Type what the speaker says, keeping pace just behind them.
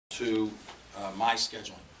to my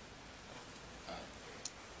scheduling.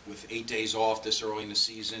 With 8 days off this early in the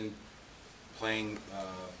season, playing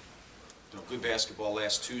good basketball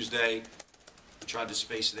last Tuesday. We tried to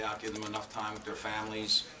space it out, give them enough time with their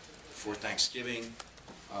families before Thanksgiving.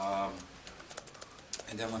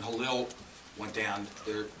 And then when Halil went down,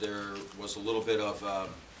 there was a little bit of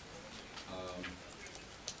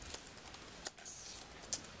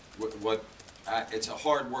it's a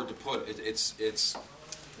hard word to put. It's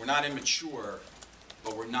we're not immature,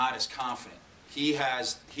 but we're not as confident. He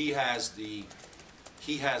has the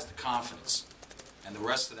confidence, and the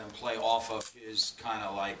rest of them play off of his kind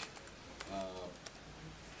of like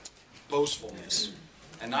boastfulness,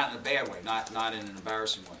 and not in a bad way, not in an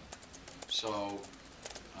embarrassing way. So,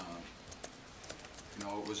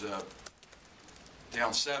 it was a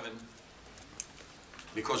down 7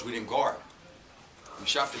 because we didn't guard. We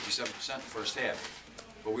shot 57% in the first half,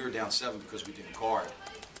 but we were down 7 because we didn't guard,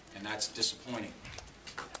 and that's disappointing.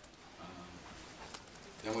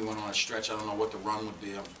 Then we went on a stretch. I don't know what the run would be.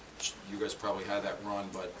 You guys probably had that run,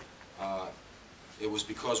 but it was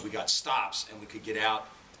because we got stops and we could get out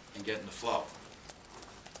and get in the flow.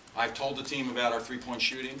 I've told the team about our three-point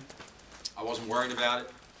shooting. I wasn't worried about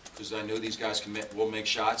it because I knew these guys will make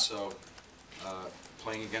shots. So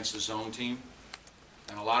playing against the zone team,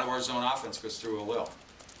 and a lot of our zone offense goes through Halil.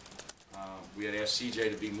 We had asked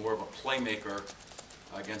CJ to be more of a playmaker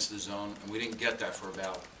against the zone, and we didn't get that for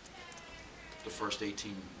about the first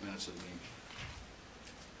 18 minutes of the game.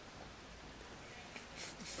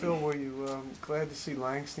 Phil, were you glad to see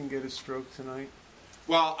Langston get a stroke tonight?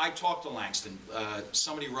 Well, I talked to Langston.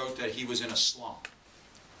 Somebody wrote that he was in a slump.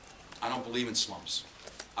 I don't believe in slumps.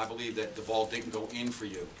 I believe that the ball didn't go in for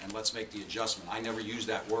you, and let's make the adjustment. I never used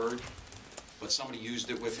that word, but somebody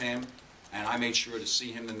used it with him, and I made sure to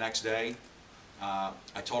see him the next day.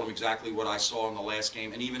 I told him exactly what I saw in the last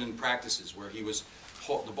game, and even in practices where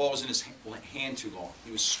the ball was in his hand too long.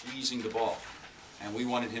 He was squeezing the ball, and we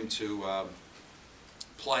wanted him to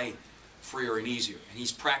play freer and easier, and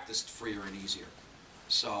he's practiced freer and easier.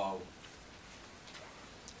 So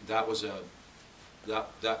that was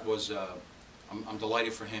I'm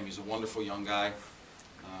delighted for him. He's a wonderful young guy,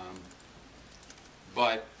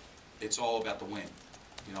 but it's all about the win.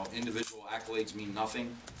 Individual accolades mean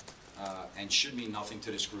nothing, and should mean nothing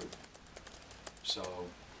to this group. So.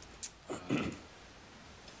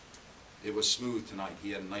 It was smooth tonight.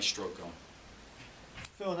 He had a nice stroke going.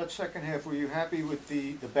 Phil, in that second half, were you happy with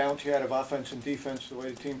the balance you had of offense and defense, the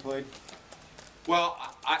way the team played? Well,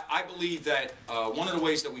 I believe that one of the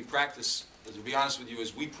ways that we practice, to be honest with you,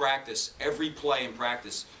 is we practice, every play in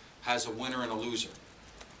practice has a winner and a loser.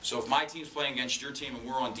 So if my team's playing against your team and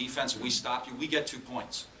we're on defense and we stop you, we get 2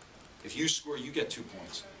 points. If you score, you get 2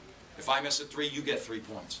 points. If I miss a 3, you get 3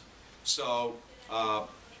 points. So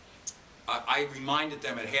I reminded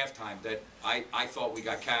them at halftime that I thought we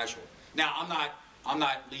got casual. Now I'm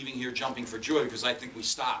not leaving here jumping for joy because I think we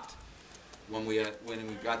stopped when we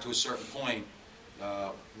got to a certain point.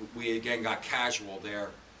 We again got casual there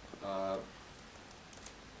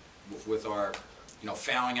with our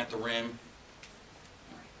fouling at the rim,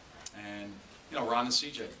 and Ron and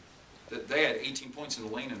CJ, they had 18 points in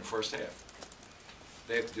the lane in the first half.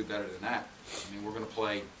 They have to do better than that. I mean, we're going to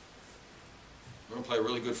play a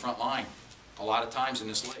really good front line a lot of times in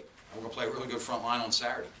this league. We're going to play a really good front line on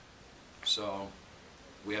Saturday. So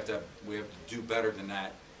we have to do better than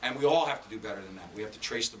that. And we all have to do better than that. We have to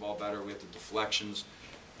trace the ball better. We have to deflections.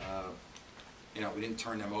 We didn't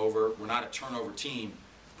turn them over. We're not a turnover team,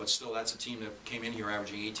 but still that's a team that came in here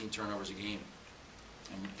averaging 18 turnovers a game.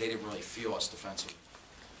 And they didn't really feel us defensively.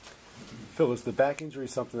 Phil, is the back injury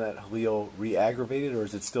something that Halil re-aggravated, or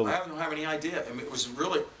is it still... I don't have any idea. I mean,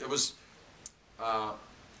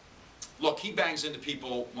 look, he bangs into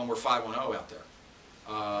people when we're 5-1-0 out there.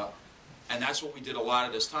 And that's what we did a lot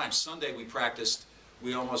of this time. Sunday we practiced,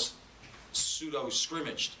 we almost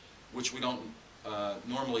pseudo-scrimmaged, which we don't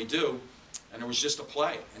normally do. And it was just a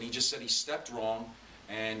play. And he just said he stepped wrong,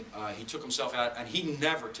 and he took himself out. And he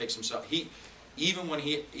never takes himself... Even when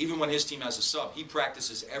his team has a sub, he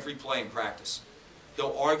practices every play in practice.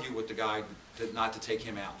 He'll argue with the guy not to take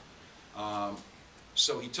him out.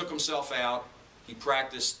 So he took himself out. He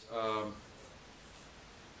practiced. I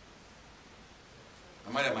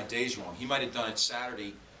might have my days wrong. He might have done it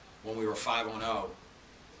Saturday when we were 5-0.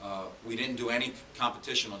 We didn't do any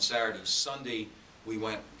competition on Saturday. Sunday we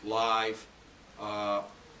went live.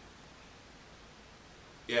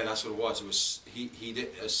 Yeah, that's what it was. It was he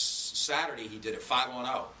did Saturday. He did it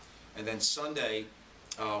 5-0, and then Sunday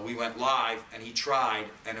we went live, and he tried,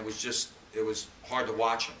 and it was hard to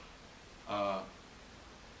watch him.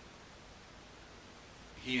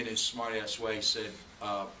 he in his smart-ass way said,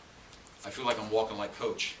 I feel like I'm walking like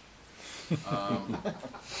Coach. Um,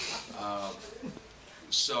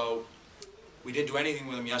 so we didn't do anything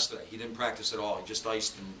with him yesterday. He didn't practice at all. He just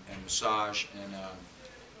iced and massage, and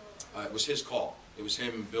it was his call. It was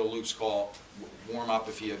him and Bill Luke's call, warm up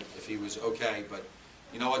if he was okay, but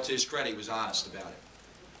you know what, to his credit, he was honest about it.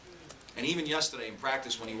 And even yesterday in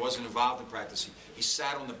practice, when he wasn't involved in practice, he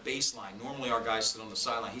sat on the baseline. Normally our guys sit on the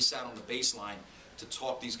sideline. He sat on the baseline to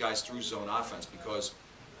talk these guys through zone offense because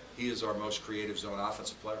he is our most creative zone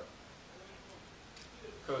offensive player.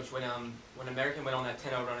 Coach, when American went on that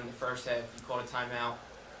 10-0 run in the first half, you called a timeout,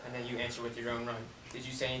 and then you answered with your own run. Did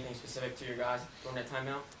you say anything specific to your guys during that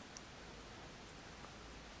timeout?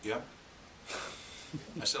 Yeah.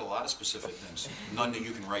 I said a lot of specific things. None that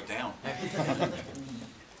you can write down.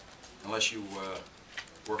 Unless you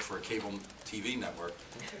work for a cable TV network.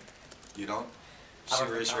 You don't? I work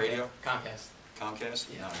for Sirius Radio? Comcast. Comcast?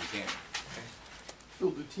 Yeah. No, you can't. Phil,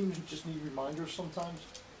 do teams just need reminders sometimes?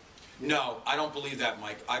 No, I don't believe that,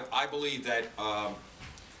 Mike. I believe that,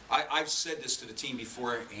 I've said this to the team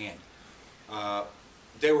beforehand.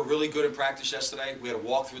 They were really good in practice yesterday. We had a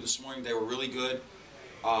walkthrough this morning. They were really good.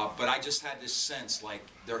 But I just had this sense, like,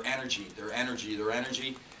 their energy,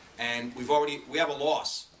 and we have a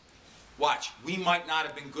loss. Watch, we might not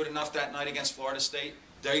have been good enough that night against Florida State.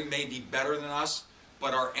 They may be better than us,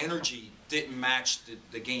 but our energy didn't match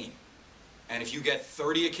the game. And if you get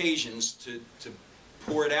 30 occasions to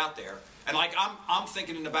pour it out there, and like I'm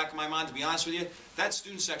thinking in the back of my mind, to be honest with you, that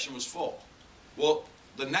student section was full. Well,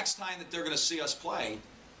 the next time that they're going to see us play,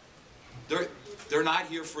 they're not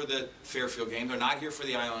here for the Fairfield game, they're not here for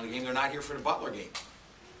the Iona game, they're not here for the Butler game.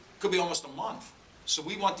 Could be almost a month. So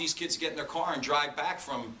we want these kids to get in their car and drive back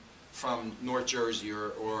from North Jersey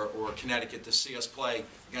or Connecticut to see us play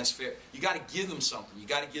against Fair. You got to give them something. You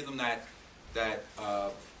got to give them that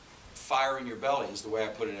fire in your belly, is the way I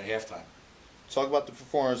put it at halftime. Talk about the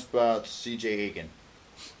performance about C.J. Aiken.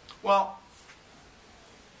 Well,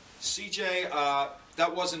 CJ,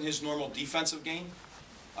 that wasn't his normal defensive game.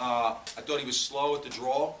 I thought he was slow at the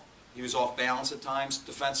draw. He was off balance at times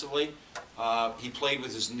defensively. He played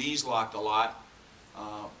with his knees locked a lot.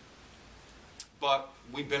 But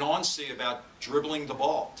we've been on C about dribbling the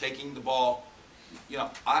ball, taking the ball. You know,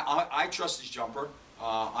 I trust his jumper.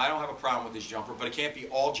 I don't have a problem with his jumper, but it can't be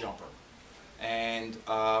all jumper. And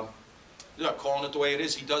you know, calling it the way it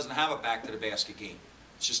is, he doesn't have a back-to-the-basket game.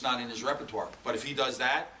 It's just not in his repertoire. But if he does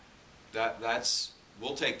that's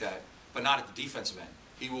we'll take that, but not at the defensive end.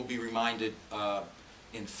 He will be reminded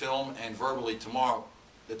in film and verbally tomorrow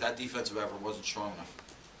that defensive effort wasn't strong enough.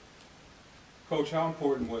 Coach, how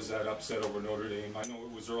important was that upset over Notre Dame? I know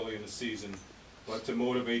it was early in the season, but to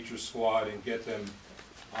motivate your squad and get them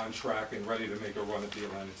on track and ready to make a run at the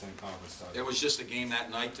Atlantic 10 Conference title. It was just a game that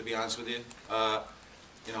night, to be honest with you.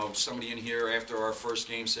 You know, somebody in here after our first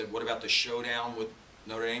game said, what about the showdown with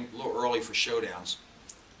Notre Dame? A little early for showdowns,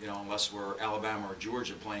 you know, unless we're Alabama or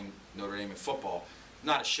Georgia playing Notre Dame in football.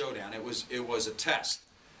 Not a showdown. It was a test,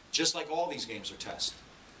 just like all these games are tests.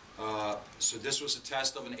 So this was a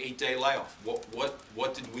test of an 8-day layoff.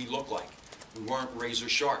 What did we look like? We weren't razor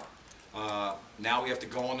sharp. Now we have to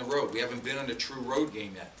go on the road. We haven't been in a true road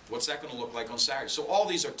game yet. What's that going to look like on Saturday? So all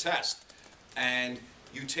these are tests, and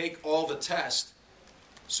you take all the tests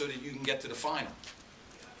so that you can get to the final.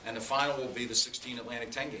 And the final will be the 16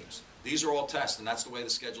 Atlantic 10 games. These are all tests, and that's the way the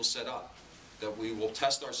schedule's set up, that we will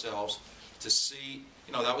test ourselves to see,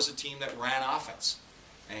 you know, that was a team that ran offense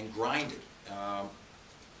and grinded.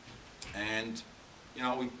 And, you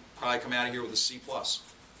know, we probably come out of here with a C+.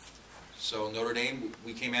 So Notre Dame,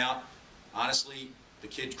 we came out, honestly, the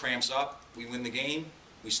kid cramps up, we win the game,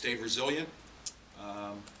 we stayed resilient.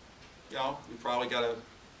 You know, we probably got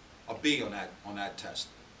a B on that test.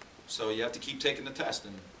 So you have to keep taking the test,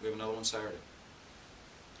 and we have another one Saturday.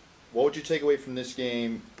 What would you take away from this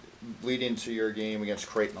game leading to your game against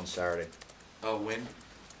Creighton on Saturday? A win.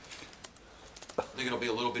 I think it'll be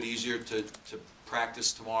a little bit easier to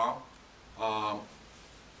practice tomorrow.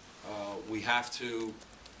 We have to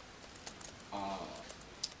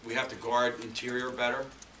guard interior better.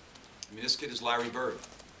 I mean, this kid is Larry Bird.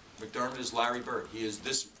 McDermott is Larry Bird. He is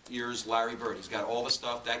this year's Larry Bird. He's got all the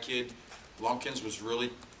stuff. That kid, Lumpkins, was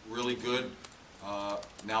really good.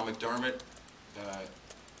 Now McDermott,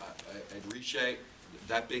 Adriche,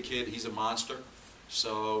 that big kid, he's a monster.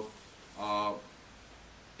 So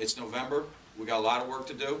it's November. We got a lot of work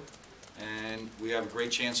to do, and we have a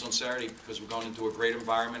great chance on Saturday because we're going into a great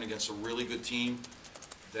environment against a really good team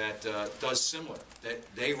that does similar. That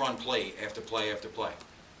they run play after play after play.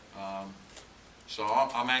 So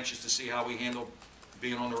I'm anxious to see how we handle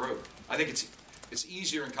being on the road. I think it's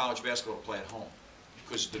easier in college basketball to play at home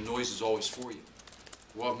because the noise is always for you.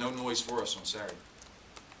 We'll have no noise for us on Saturday.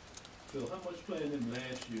 Phil, how much playing in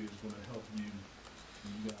last year is going to help you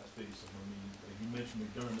when you guys face them? I mean, like you mentioned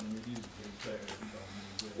McDermott, I mean, he's a great player.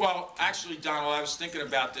 Well, actually, Donald, I was thinking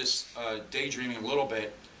about this, daydreaming a little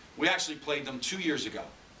bit. We actually played them 2 years ago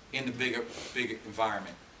in the big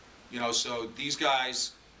environment. You know, so these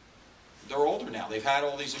guys, they're older now. They've had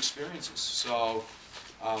all these experiences. So,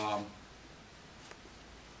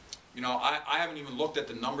 you know, I haven't even looked at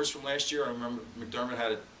the numbers from last year. I remember McDermott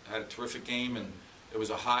had a terrific game, and it was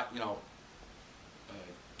a hot, you know,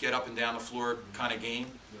 get up and down the floor kind of game.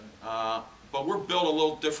 But we're built a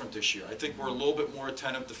little different this year. I think we're a little bit more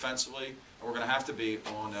attentive defensively, and we're going to have to be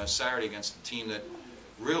on Saturday against a team that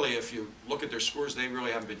really, if you look at their scores, they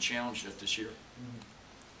really haven't been challenged yet this year.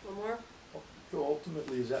 One more? Phil,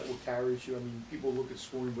 ultimately, is that what carries you? I mean, people look at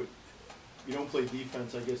scoring, but you don't play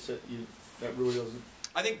defense. I guess that really doesn't.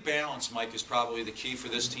 I think balance, Mike, is probably the key for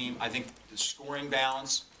this team. I think the scoring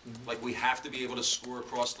balance, like we have to be able to score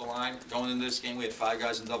across the line. Going into this game, we had 5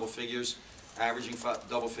 guys in double figures, averaging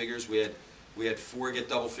double figures. We had 4 get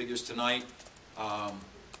double figures tonight.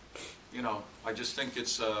 You know, I just think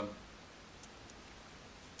it's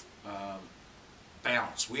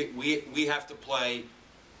balance. We have to play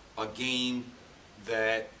a game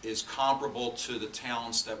that is comparable to the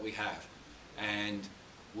talents that we have, and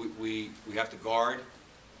we have to guard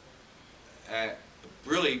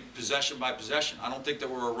really possession by possession. I don't think that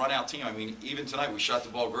we're a run-out team. I mean, even tonight we shot the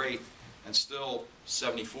ball great, and still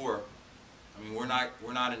 74. I mean, we're not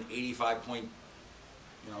an 85-point.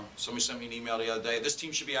 You know, somebody sent me an email the other day. This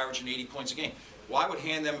team should be averaging 80 points a game. Well, I would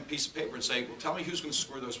hand them a piece of paper and say, well, tell me who's going to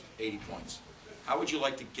score those 80 points. How would you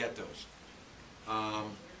like to get those?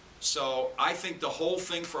 So I think the whole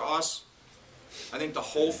thing for us,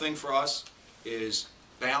 is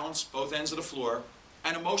balance, both ends of the floor,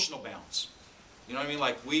 and emotional balance. You know what I mean?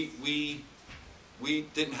 Like we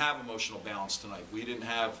didn't have emotional balance tonight. We didn't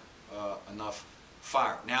have enough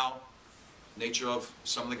fire. Now, nature of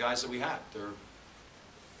some of the guys that we had, they're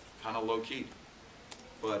kind of low-key.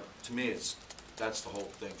 But to me, that's the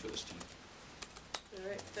whole thing for this team. All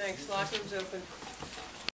right, thanks. Locker room's open.